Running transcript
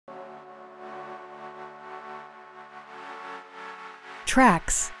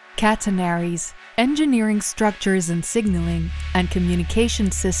Tracks, catenaries, engineering structures and signaling, and communication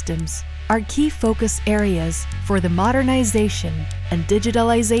systems are key focus areas for the modernization and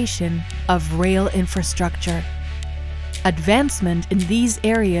digitalization of rail infrastructure. Advancement in these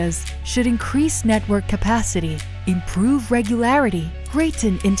areas should increase network capacity, improve regularity,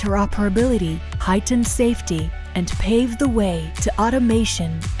 greaten interoperability, heighten safety, and pave the way to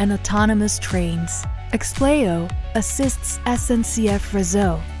automation and autonomous trains. Expleo assists SNCF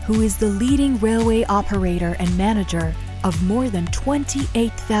Réseau, who is the leading railway operator and manager of more than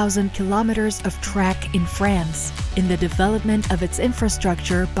 28,000 kilometers of track in France, in the development of its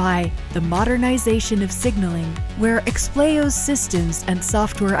infrastructure by the modernization of signaling, where Expleo's systems and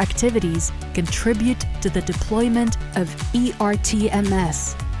software activities contribute to the deployment of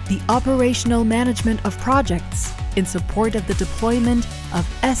ERTMS, the operational management of projects, in support of the deployment of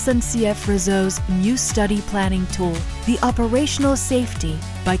SNCF Réseau's new study planning tool, the operational safety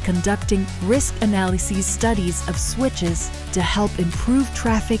by conducting risk analysis studies of switches to help improve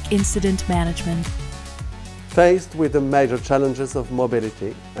traffic incident management. Faced with the major challenges of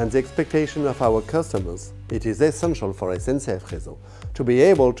mobility and the expectation of our customers, it is essential for SNCF Réseau to be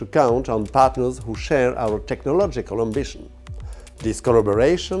able to count on partners who share our technological ambition. This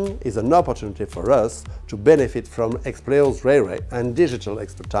collaboration is an opportunity for us to benefit from Expleo's railway and digital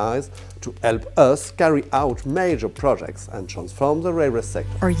expertise to help us carry out major projects and transform the railway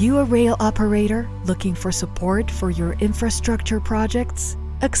sector. Are you a rail operator looking for support for your infrastructure projects?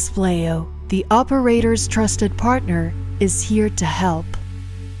 Expleo, the operator's trusted partner, is here to help.